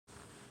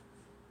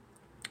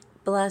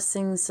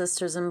Blessings,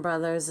 sisters and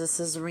brothers. This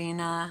is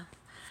Rena,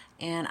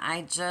 and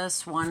I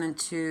just wanted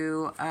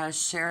to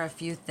share a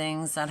few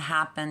things that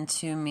happened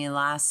to me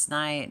last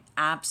night.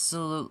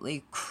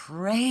 Absolutely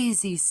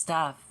crazy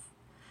stuff.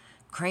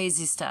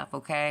 Crazy stuff,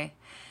 okay?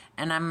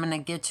 And I'm going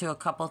to get to a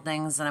couple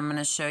things that I'm going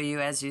to show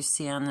you as you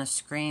see on the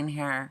screen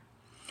here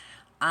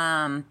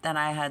that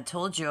I had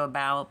told you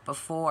about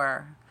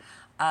before.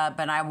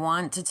 But I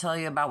want to tell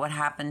you about what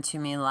happened to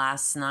me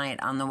last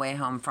night on the way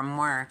home from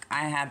work.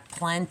 I had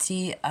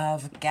plenty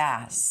of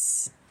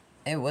gas.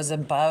 It was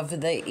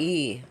above the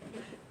E.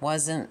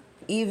 Wasn't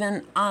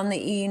even on the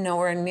E,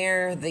 nowhere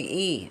near the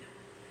E.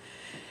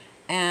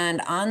 And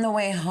on the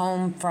way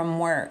home from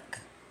work,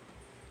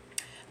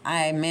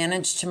 I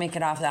managed to make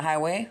it off the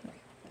highway,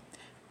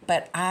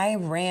 but I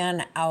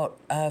ran out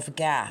of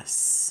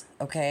gas.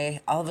 Okay,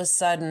 all of a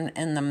sudden,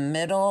 in the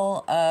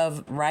middle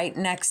of right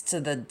next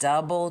to the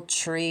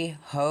DoubleTree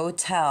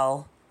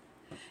Hotel,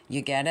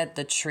 you get it,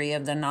 the tree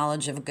of the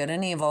knowledge of good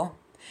and evil.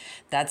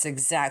 That's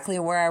exactly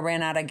where I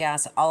ran out of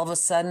gas. All of a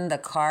sudden, the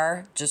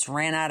car just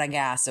ran out of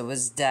gas. It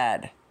was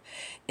dead.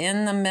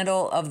 In the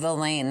middle of the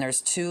lane, there's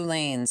 2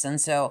 lanes.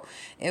 And so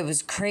it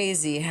was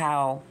crazy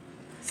how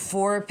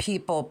 4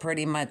 people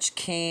pretty much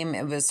came.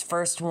 It was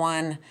first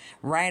one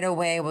right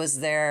away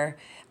was there.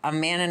 A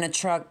man in a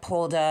truck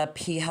pulled up.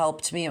 He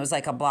helped me. It was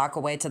like a block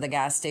away to the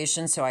gas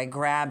station. So I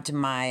grabbed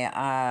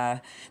my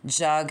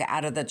jug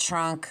out of the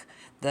trunk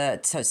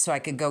so I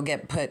could go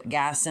put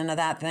gas into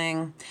that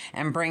thing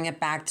and bring it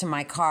back to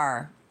my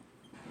car.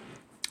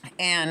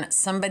 And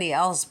somebody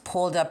else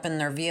pulled up in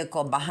their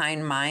vehicle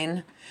behind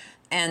mine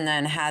and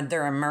then had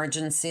their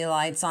emergency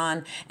lights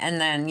on. And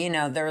then,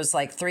 there was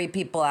like 3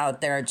 people out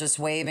there just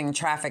waving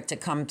traffic to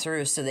come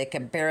through so they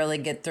could barely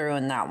get through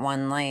in that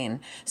one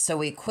lane. So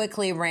we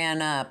quickly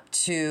ran up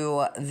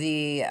to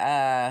the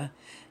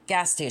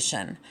gas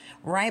station.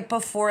 Right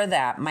before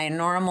that, my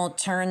normal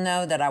turn,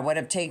 though, that I would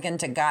have taken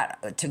to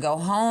go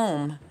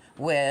home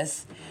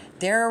with,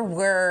 there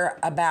were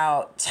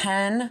about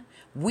 10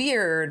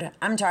 weird,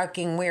 I'm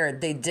talking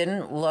weird, they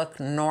didn't look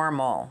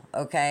normal,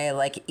 okay?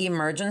 Like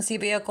emergency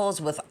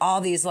vehicles with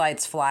all these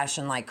lights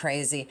flashing like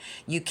crazy.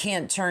 You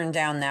can't turn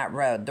down that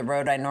road, the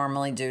road I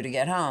normally do to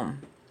get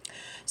home.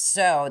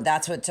 So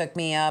that's what took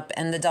me up,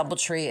 and the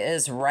DoubleTree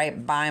is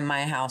right by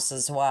my house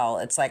as well.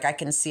 It's like I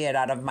can see it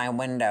out of my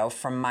window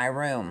from my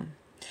room.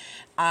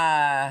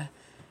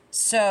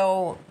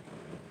 So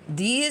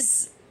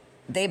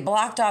they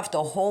blocked off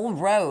the whole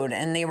road,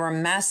 and they were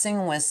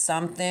messing with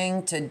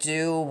something to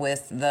do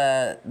with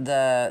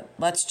the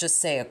let's just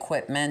say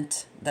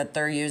equipment that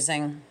they're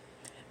using.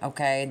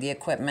 Okay, the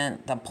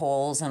equipment, the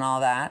poles and all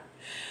that.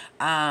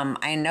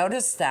 I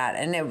noticed that,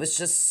 and it was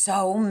just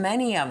so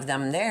many of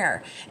them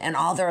there, and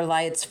all their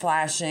lights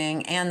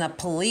flashing, and the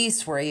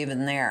police were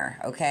even there,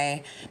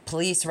 okay?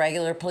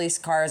 Regular police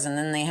cars, and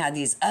then they had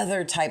these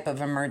other type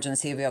of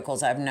emergency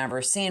vehicles I've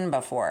never seen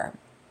before.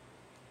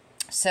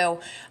 So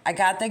I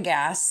got the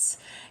gas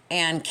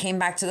and came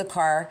back to the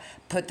car,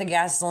 put the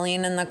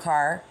gasoline in the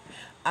car,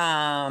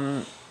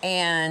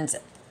 and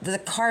the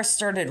car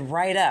started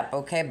right up,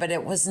 okay? But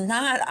it was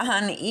not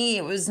on E.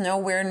 It was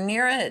nowhere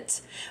near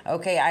it,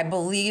 okay? I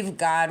believe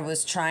God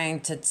was trying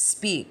to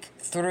speak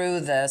through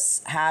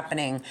this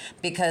happening,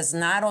 because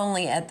not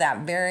only at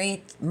that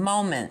very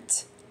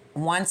moment,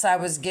 once I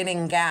was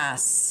getting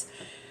gas,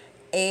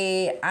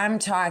 I'm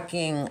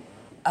talking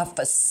a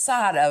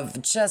facade of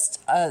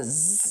just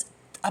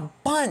a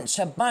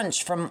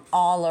bunch from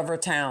all over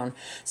town.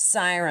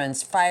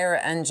 Sirens, fire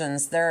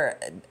engines. There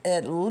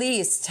at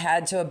least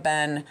had to have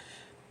been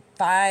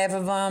 5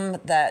 of them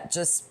that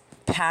just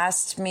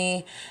passed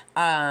me,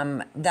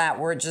 that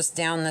were just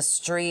down the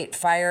street.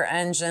 Fire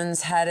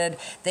engines headed.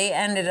 They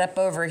ended up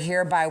over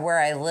here by where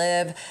I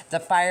live. The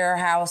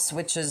firehouse,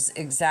 which is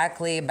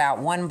exactly about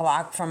 1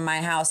 block from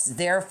my house,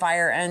 their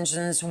fire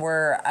engines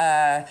were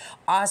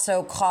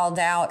also called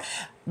out.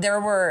 There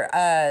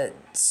were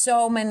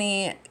so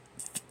many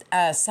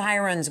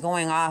sirens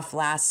going off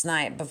last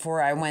night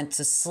before I went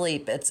to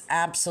sleep. It's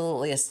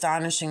absolutely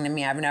astonishing to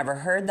me. I've never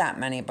heard that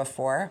many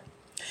before.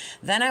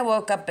 Then I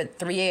woke up at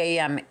 3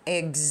 a.m.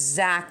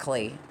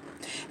 exactly,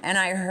 and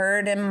I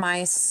heard in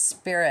my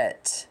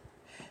spirit,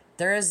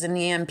 there is an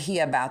EMP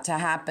about to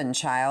happen,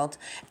 child.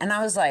 And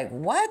I was like,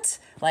 what?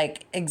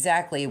 Like,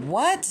 exactly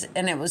what?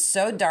 And it was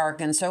so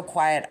dark and so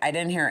quiet. I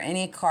didn't hear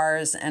any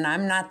cars, and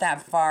I'm not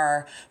that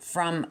far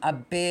from a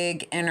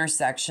big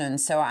intersection.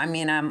 So, I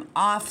mean, I'm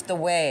off the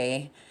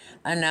way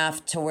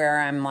enough to where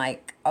I'm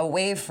like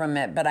away from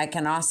it, but I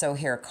can also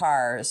hear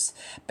cars.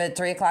 But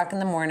 3 o'clock in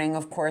the morning,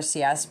 of course,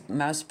 yes,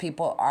 most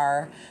people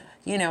are,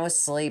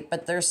 asleep,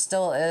 but there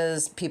still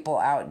is people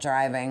out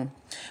driving.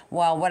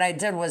 Well, what I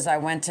did was I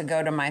went to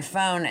go to my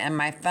phone, and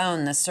my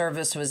phone, the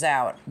service was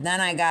out. Then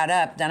I got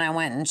up, then I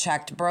went and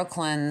checked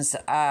Brooklyn's,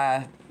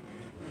 my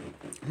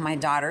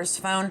daughter's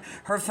phone.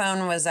 Her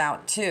phone was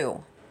out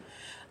too.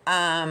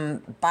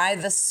 By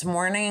this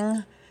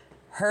morning,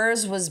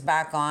 hers was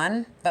back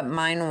on, but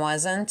mine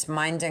wasn't.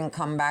 Mine didn't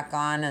come back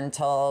on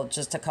until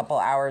just a couple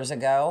hours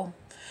ago.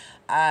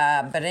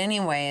 But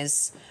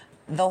anyways,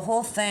 the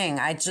whole thing,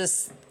 I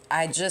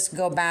just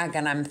go back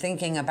and I'm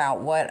thinking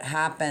about what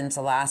happened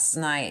last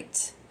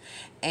night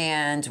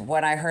and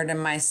what I heard in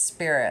my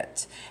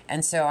spirit.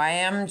 And so I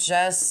am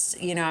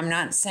just, I'm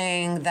not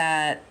saying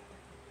that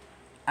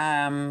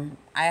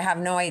I have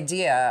no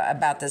idea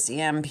about this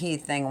EMP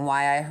thing,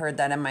 why I heard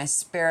that in my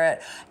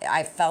spirit.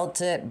 I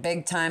felt it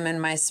big time in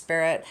my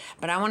spirit.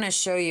 But I want to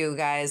show you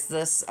guys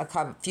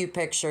a few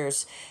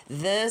pictures.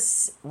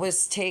 This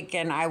was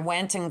taken, I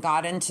went and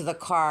got into the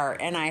car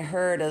and I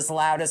heard as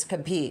loud as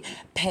could be,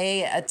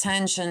 "Pay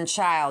attention,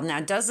 child." Now,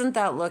 doesn't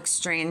that look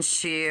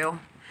strange to you?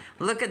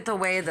 Look at the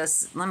way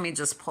let me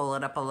just pull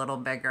it up a little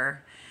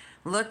bigger.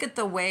 Look at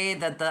the way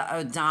that the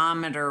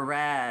odometer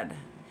read.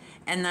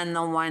 And then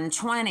the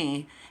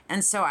 120.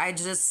 And so I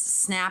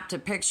just snapped a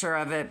picture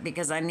of it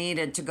because I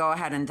needed to go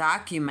ahead and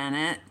document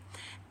it.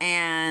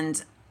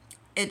 And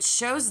it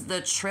shows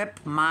the trip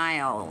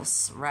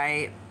miles,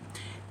 right?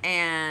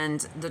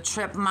 And the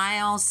trip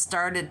miles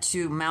started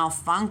to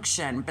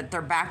malfunction, but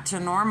they're back to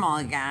normal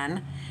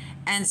again.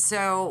 And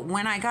so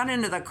when I got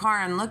into the car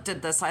and looked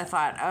at this, I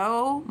thought,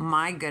 oh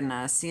my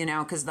goodness,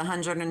 because the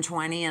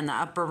 120 in the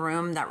upper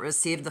room that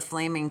received the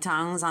flaming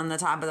tongues on the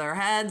top of their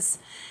heads.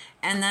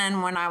 And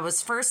then when I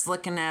was first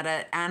looking at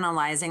it,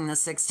 analyzing the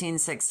 16,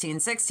 16,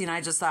 16, I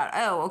just thought,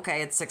 oh,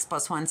 okay, it's 6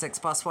 plus 1, 6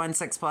 plus 1,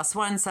 6 plus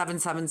 1, 7,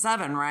 7,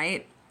 7,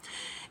 right?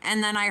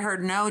 And then I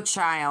heard, "No,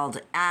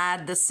 child,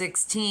 add the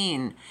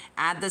 16,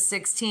 add the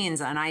 16s."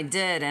 And I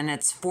did, and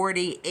it's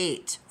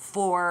 48,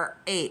 4,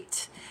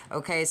 8.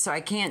 Okay, so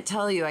I can't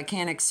tell you, I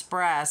can't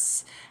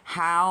express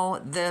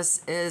how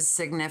this is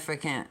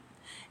significant.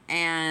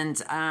 And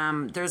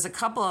there's a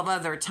couple of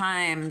other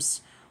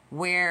times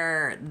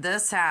where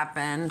this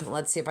happened.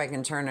 Let's see if I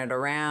can turn it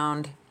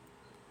around.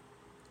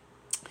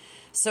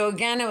 So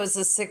again, it was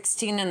the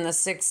 16 and the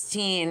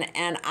 16,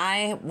 and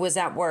I was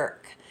at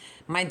work.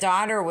 My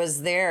daughter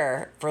was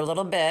there for a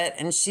little bit,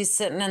 and she's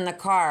sitting in the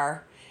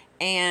car,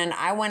 and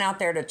I went out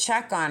there to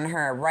check on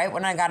her. Right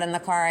when I got in the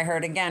car, I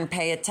heard again,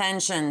 "Pay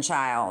attention,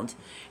 child."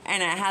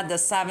 And I had the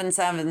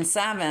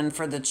 777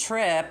 for the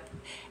trip,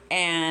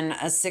 and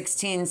a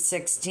 16,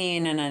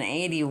 16, and an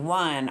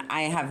 81.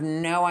 I have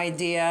no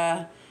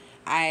idea.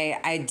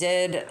 I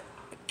did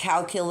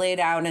calculate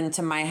out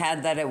into my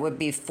head that it would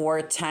be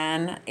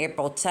 4/10,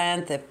 April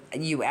 10th, if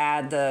you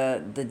add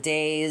the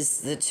days,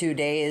 the 2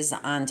 days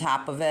on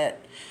top of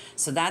it.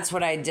 So that's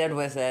what I did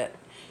with it.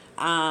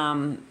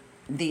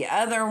 The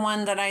other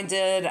one that I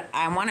did,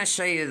 I want to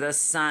show you the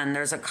sun.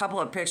 There's a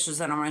couple of pictures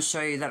that I want to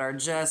show you that are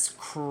just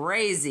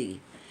crazy.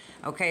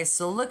 Okay,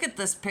 so look at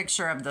this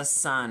picture of the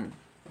sun.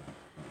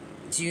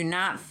 Do you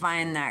not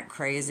find that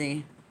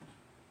crazy?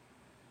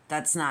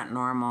 That's not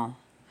normal.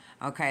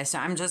 Okay, so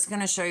I'm just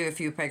going to show you a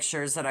few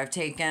pictures that I've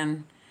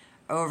taken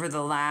over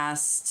the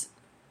last,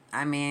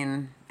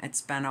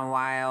 it's been a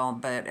while,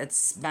 but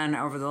it's been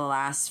over the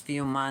last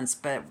few months.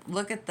 But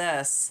look at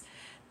this.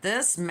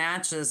 This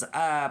matches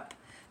up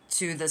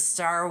to the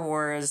Star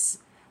Wars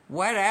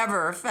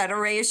whatever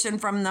Federation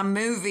from the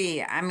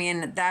movie.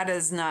 That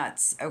is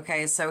nuts.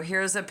 Okay, so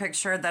here's a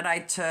picture that I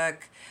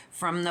took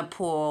from the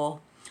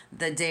pool.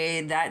 That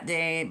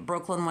day,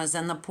 Brooklyn was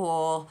in the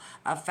pool.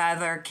 A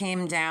feather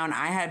came down.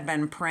 I had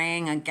been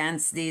praying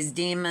against these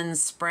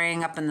demons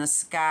spraying up in the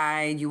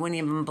sky. You wouldn't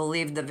even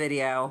believe the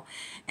video.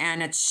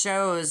 And it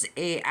shows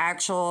a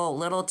actual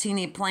little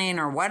teeny plane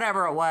or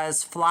whatever it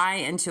was fly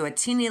into a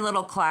teeny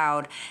little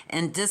cloud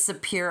and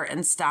disappear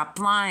and stop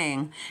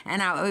flying.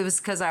 And it was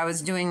because I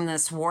was doing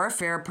this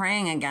warfare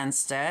praying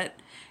against it.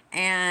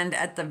 And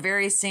at the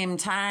very same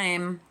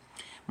time,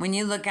 when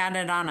you look at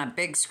it on a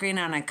big screen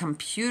on a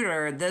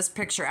computer, this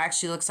picture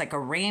actually looks like a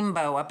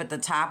rainbow up at the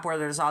top where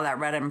there's all that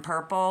red and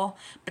purple.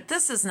 But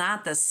this is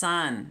not the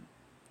sun.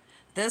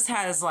 This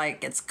has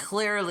it's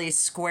clearly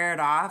squared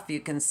off.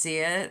 You can see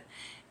it.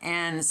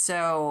 And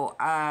so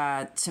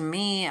to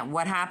me,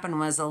 what happened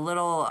was a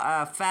little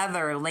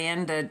feather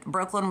landed.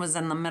 Brooklyn was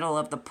in the middle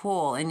of the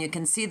pool. And you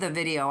can see the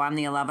video on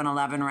the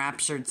 1111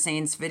 Raptured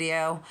Saints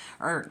video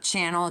or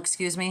channel,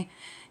 excuse me.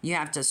 You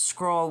have to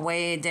scroll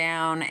way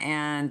down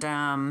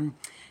and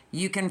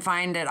you can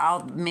find it.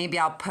 I'll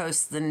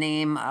post the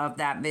name of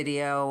that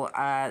video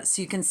so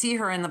you can see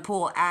her in the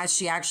pool as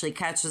she actually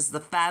catches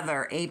the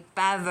feather. A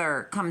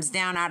feather comes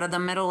down out of the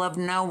middle of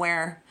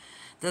nowhere,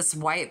 this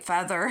white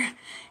feather,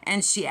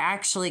 and she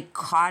actually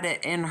caught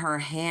it in her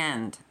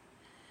hand.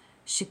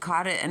 She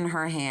caught it in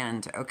her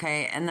hand,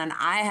 okay? And then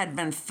I had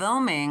been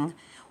filming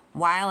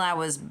while I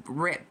was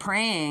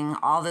praying,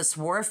 all this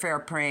warfare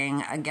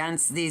praying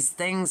against these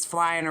things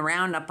flying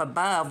around up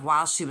above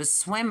while she was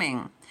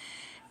swimming.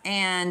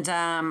 And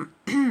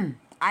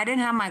I didn't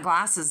have my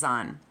glasses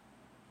on.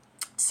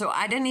 So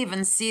I didn't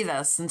even see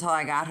this until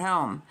I got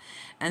home.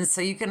 And so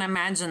you can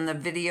imagine the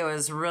video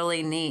is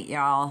really neat,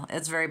 y'all.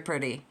 It's very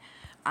pretty.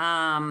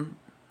 And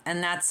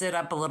that's it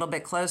up a little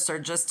bit closer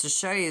just to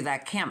show you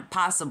that can't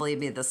possibly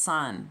be the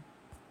sun.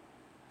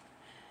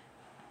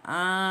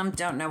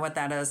 Don't know what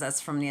that is. That's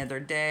from the other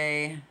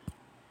day.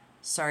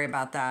 Sorry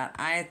about that.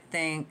 I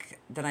think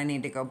that I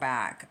need to go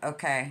back.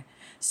 Okay.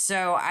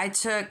 So I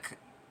took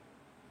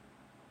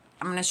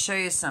I'm going to show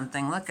you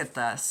something. Look at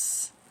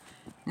this.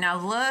 Now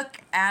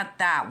look at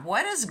that.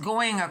 What is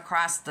going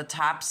across the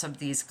tops of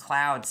these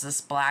clouds,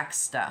 this black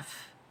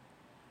stuff?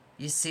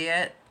 You see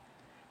it?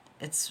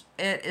 It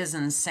is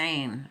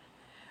insane.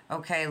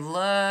 Okay,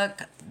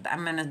 look.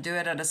 I'm going to do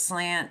it at a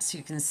slant so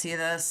you can see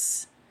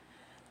this.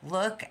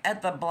 Look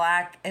at the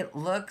black. It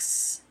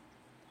looks,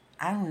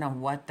 I don't know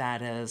what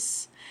that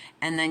is.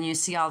 And then you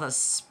see all the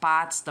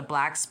spots, the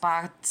black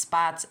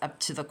spots up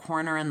to the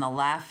corner in the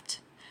left.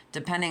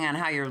 Depending on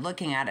how you're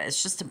looking at it,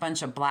 it's just a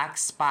bunch of black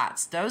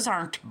spots. Those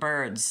aren't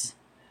birds.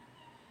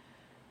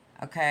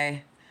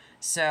 Okay,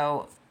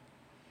 so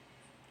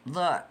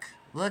look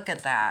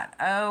at that.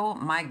 Oh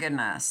my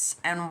goodness.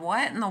 And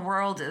what in the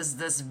world is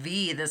this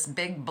V, this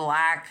big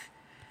black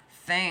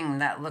thing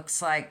that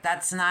looks like,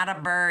 that's not a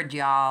bird,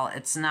 y'all.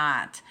 It's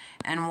not.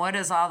 And what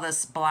is all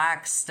this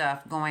black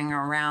stuff going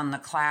around the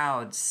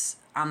clouds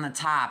on the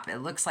top? It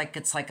looks like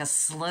it's like a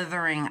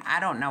slithering,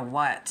 I don't know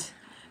what.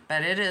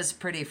 But it is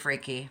pretty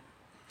freaky.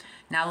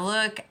 Now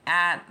look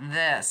at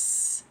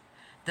this.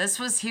 This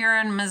was here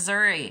in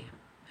Missouri.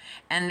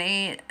 And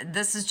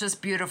this is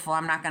just beautiful.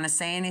 I'm not going to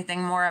say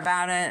anything more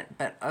about it,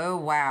 but oh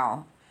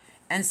wow.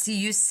 And see,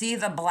 you see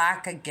the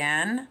black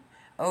again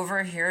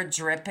over here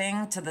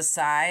dripping to the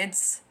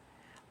sides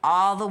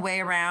all the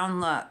way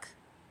around. Look.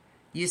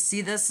 You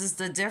see, this is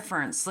the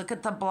difference. Look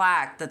at the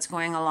black that's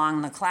going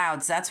along the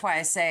clouds. That's why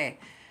I say,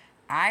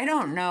 I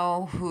don't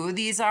know who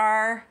these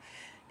are.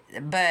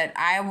 But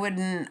I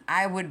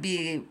would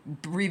be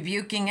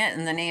rebuking it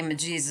in the name of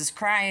Jesus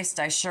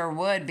Christ. I sure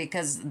would,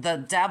 because the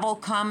devil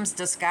comes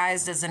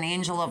disguised as an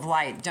angel of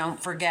light.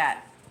 Don't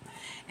forget.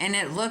 And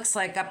it looks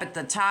like up at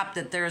the top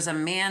that there's a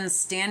man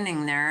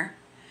standing there,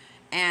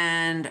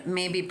 and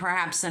maybe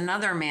perhaps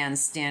another man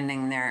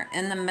standing there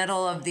in the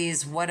middle of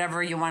these,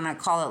 whatever you want to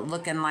call it,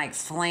 looking like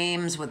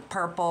flames with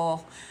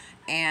purple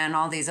and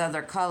all these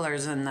other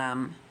colors in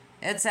them.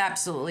 It's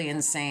absolutely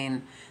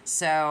insane.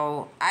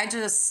 So I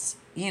just,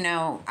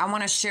 I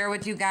want to share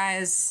with you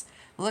guys.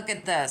 Look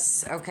at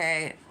this.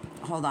 Okay,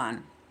 hold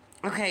on.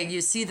 Okay,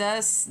 you see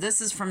this? This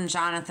is from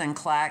Jonathan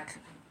Kleck.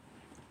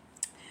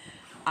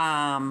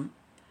 So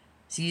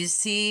you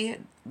see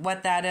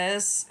what that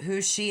is,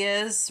 who she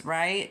is,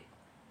 right?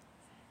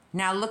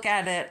 Now look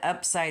at it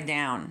upside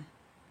down.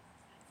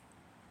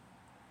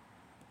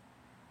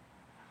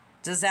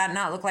 Does that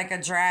not look like a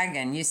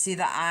dragon? You see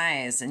the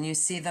eyes, and you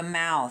see the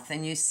mouth,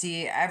 and you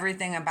see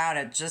everything about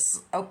it.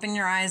 Just open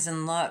your eyes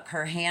and look.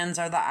 Her hands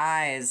are the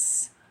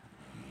eyes.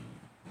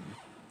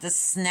 The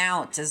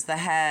snout is the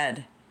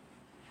head.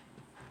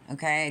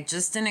 Okay,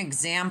 just an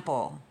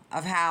example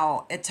of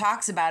how it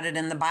talks about it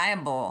in the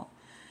Bible.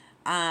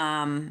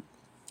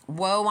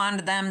 Woe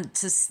unto them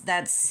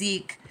that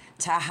seek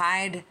to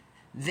hide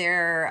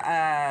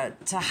their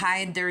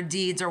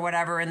deeds or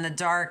whatever in the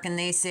dark, and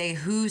they say,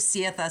 who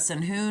seeth us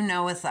and who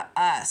knoweth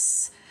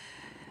us?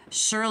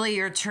 Surely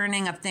your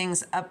turning of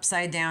things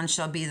upside down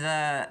shall be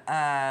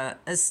the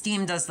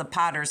esteemed as the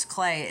potter's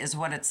clay, is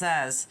what it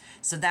says.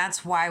 So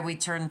that's why we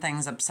turn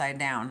things upside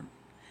down.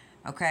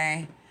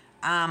 Okay.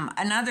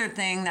 Another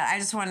thing that I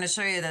just wanted to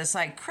show you that's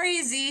like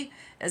crazy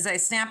is I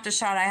snapped a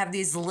shot. I have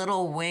these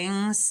little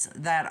wings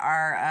that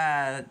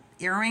are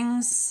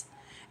earrings.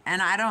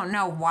 And I don't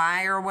know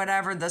why or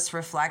whatever this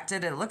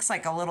reflected. It looks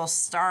like a little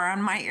star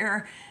on my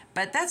ear,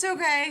 but that's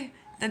okay.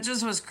 That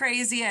just was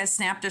crazy. I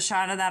snapped a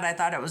shot of that. I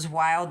thought it was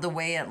wild the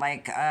way it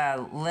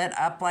lit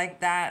up like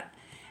that.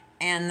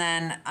 And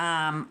then,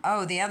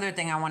 the other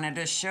thing I wanted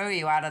to show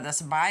you out of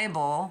this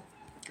Bible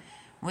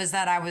was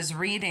that I was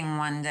reading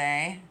one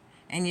day,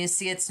 and you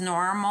see it's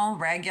normal,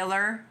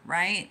 regular,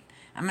 right?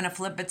 I'm going to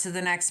flip it to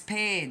the next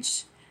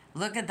page.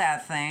 Look at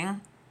that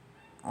thing.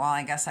 Well,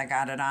 I guess I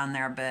got it on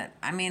there, but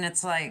I mean,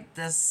 it's like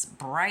this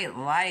bright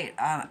light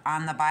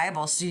on the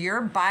Bible. So your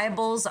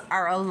Bibles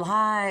are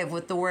alive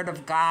with the Word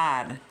of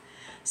God.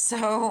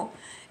 So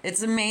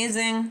it's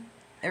amazing.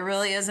 It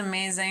really is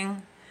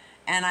amazing.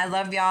 And I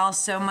love y'all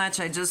so much.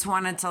 I just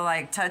wanted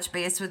to touch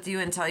base with you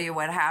and tell you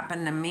what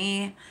happened to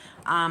me,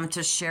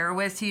 to share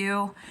with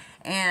you.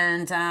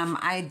 And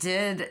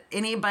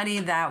anybody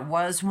that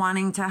was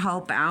wanting to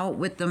help out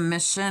with the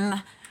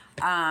mission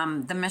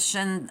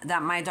that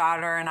my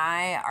daughter and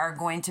I are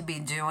going to be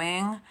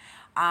doing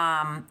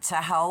to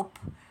help,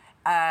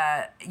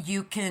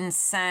 you can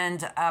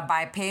send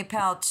by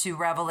PayPal to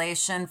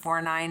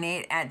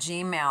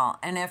revelation498@gmail.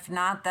 And if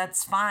not,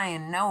 that's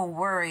fine. No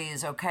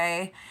worries,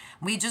 okay?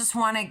 We just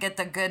want to get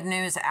the good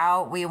news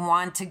out. We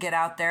want to get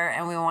out there,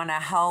 and we want to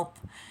help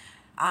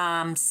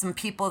some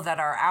people that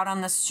are out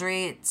on the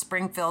street.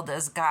 Springfield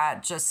has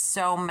got just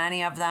so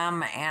many of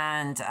them,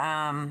 and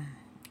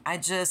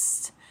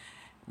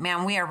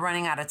man, we are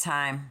running out of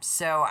time.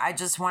 So I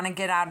just want to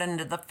get out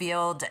into the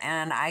field,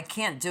 and I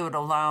can't do it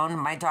alone.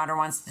 My daughter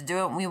wants to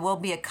do it. We will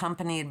be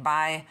accompanied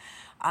by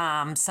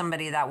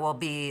somebody that will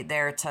be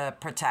there to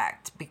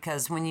protect,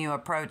 because when you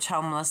approach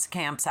homeless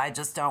camps, I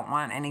just don't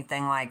want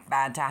anything like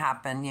bad to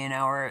happen,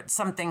 or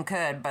something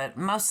could, but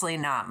mostly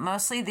not.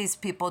 Mostly these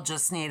people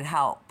just need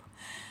help.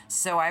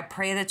 So I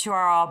pray that you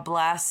are all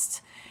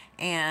blessed.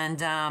 And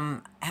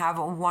have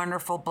a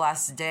wonderful,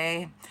 blessed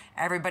day.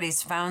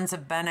 Everybody's phones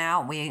have been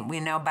out. We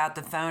know about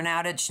the phone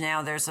outage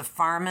now. There's a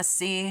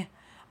pharmacy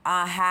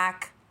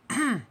hack.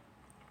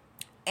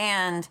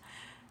 And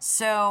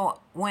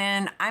so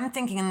when I'm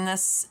thinking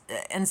this,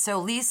 and so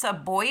Lisa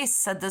Boyce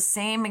said the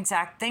same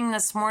exact thing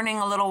this morning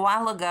a little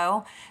while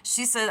ago.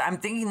 She said, I'm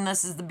thinking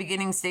this is the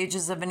beginning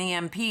stages of an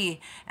EMP.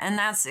 And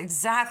that's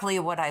exactly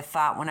what I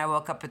thought when I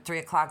woke up at 3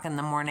 o'clock in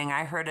the morning.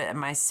 I heard it in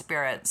my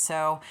spirit.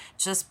 So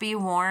just be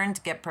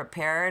warned, get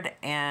prepared,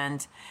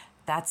 and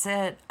that's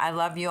it. I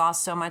love you all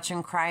so much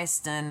in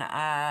Christ, and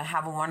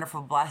have a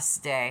wonderful,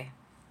 blessed day.